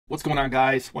What's going on,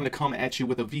 guys? Wanted to come at you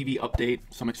with a VeVe update.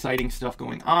 Some exciting stuff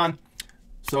going on.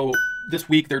 So this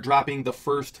week they're dropping the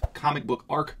first comic book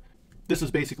arc. This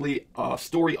is basically a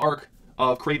story arc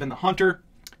of Kraven the Hunter,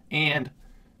 and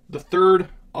the third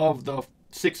of the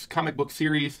 6 comic book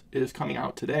series is coming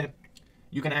out today.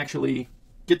 You can actually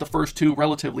get the first 2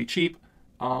 relatively cheap,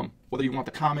 whether you want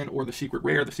the common or the secret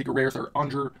rare. The secret rares are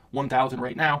under 1,000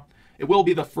 right now. It will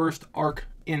be the first arc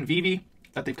in VeVe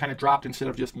that they've kind of dropped instead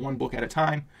of just one book at a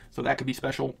time, so that could be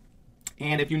special.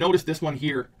 And if you notice this one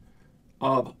here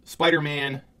of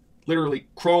Spider-Man literally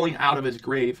crawling out of his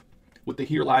grave with the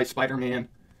 "Here Lies Spider-Man"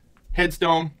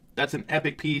 headstone, that's an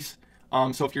epic piece.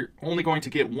 So if you're only going to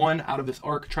get one out of this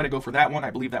arc, try to go for that one. I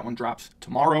believe that one drops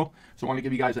tomorrow, so I want to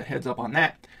give you guys a heads up on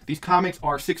that. These comics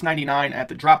are $6.99 at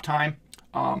the drop time.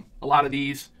 A lot of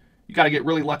these you got to get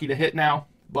really lucky to hit now,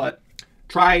 but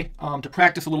try to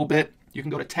practice a little bit. You can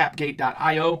go to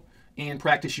tapgate.io and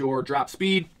practice your drop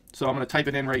speed. So I'm going to type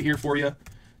it in right here for you.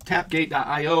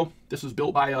 Tapgate.io. This was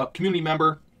built by a community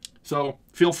member, so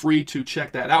feel free to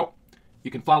check that out.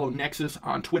 You can follow Nexus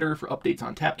on Twitter for updates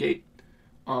on Tapgate.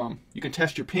 You can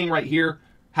test your ping right here.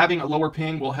 Having a lower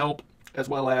ping will help, as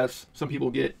well as some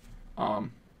people get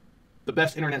the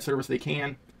best internet service they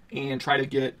can and try to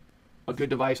get a good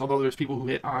device, although there's people who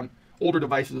hit on older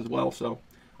devices as well. So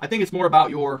I think it's more about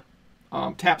your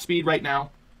tap speed right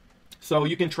now. So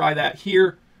you can try that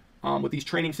here with these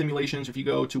training simulations. If you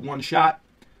go to one shot,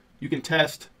 you can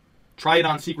try it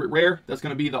on secret rare. That's going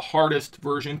to be the hardest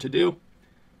version to do,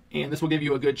 and this will give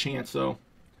you a good chance. So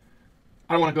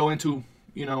I don't want to go into,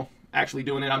 actually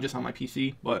doing it. I'm just on my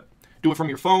PC, but do it from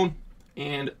your phone,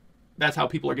 and that's how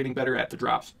people are getting better at the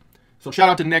drops. So shout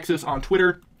out to Nexus on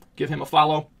Twitter. Give him a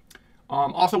follow.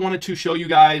 Also wanted to show you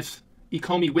guys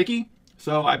Ecomi Wiki.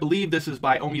 So I believe this is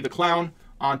by Omi the Clown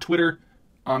on Twitter.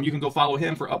 You can go follow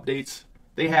him for updates.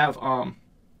 They have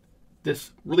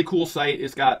this really cool site.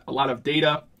 It's got a lot of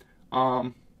data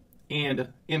and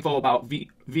info about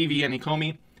VeVe and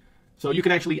Ecomi. So you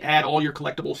can actually add all your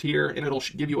collectibles here, and it'll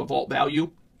give you a vault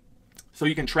value. So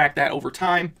you can track that over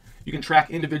time. You can track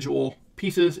individual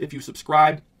pieces if you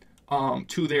subscribe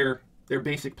to their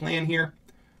basic plan here.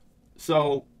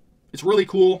 So it's really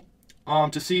cool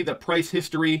to see the price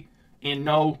history and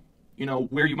know,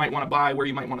 where you might want to buy, where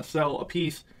you might want to sell a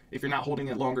piece if you're not holding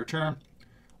it longer term.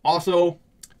 Also,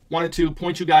 wanted to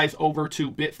point you guys over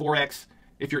to Bit4X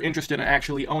if you're interested in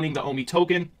actually owning the OMI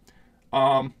token.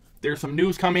 There's some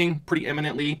news coming pretty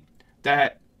imminently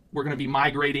that we're going to be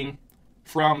migrating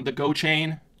from the Go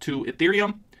chain to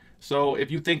Ethereum. So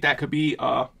if you think that could be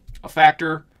a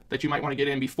factor that you might want to get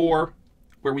in before,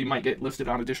 where we might get listed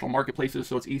on additional marketplaces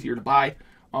so it's easier to buy,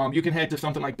 you can head to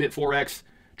something like Bit4X,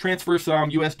 transfer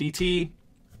some USDT,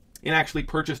 and actually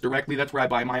purchase directly. That's where I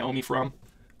buy my OMI from.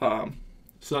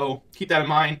 So keep that in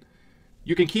mind.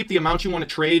 You can keep the amount you want to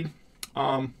trade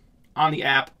on the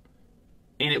app,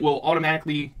 and it will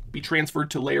automatically be transferred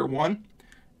to layer 1.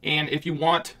 And if you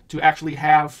want to actually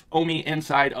have OMI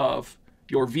inside of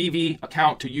your VeVe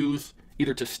account to use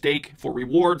either to stake for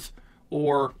rewards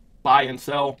or buy and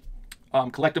sell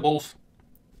collectibles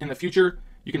in the future,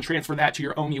 you can transfer that to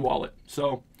your OMI wallet.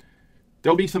 So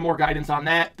there'll be some more guidance on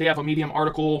that. They have a Medium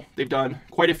article. They've done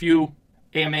quite a few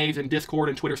AMAs in Discord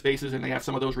and Twitter Spaces, and they have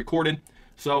some of those recorded.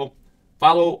 So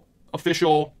follow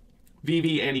official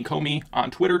VeVe and Ecomi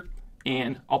on Twitter,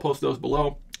 and I'll post those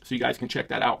below so you guys can check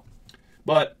that out.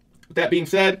 But with that being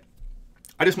said,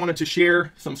 I just wanted to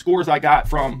share some scores I got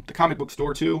from the comic book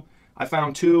store too. I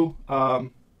found 2 Todd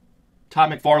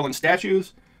McFarlane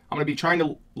statues. I'm going to be trying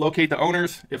to locate the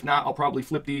owners. If not, I'll probably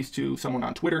flip these to someone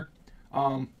on Twitter.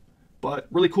 But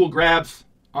really cool grabs.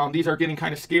 These are getting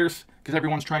kind of scarce because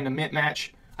everyone's trying to mint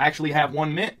match. I actually have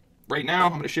one mint right now.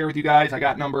 I'm going to share with you guys. I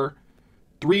got number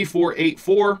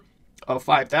 3484 of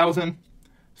 5,000.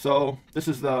 So this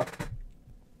is the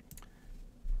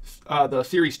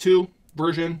Series 2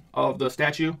 version of the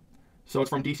statue. So it's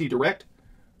from DC Direct.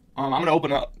 I'm going to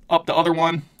open up the other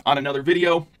one on another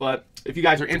video, but if you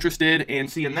guys are interested in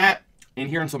seeing that and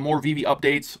hearing some more VeVe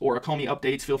updates or Ecomi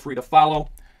updates, feel free to follow.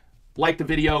 Like the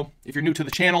video. If you're new to the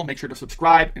channel, make sure to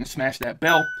subscribe and smash that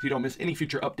bell so you don't miss any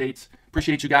future updates.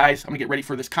 Appreciate you guys. I'm going to get ready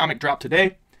for this comic drop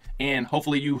today, and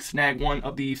hopefully you snag one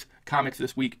of these comics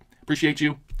this week. Appreciate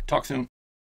you. Talk soon.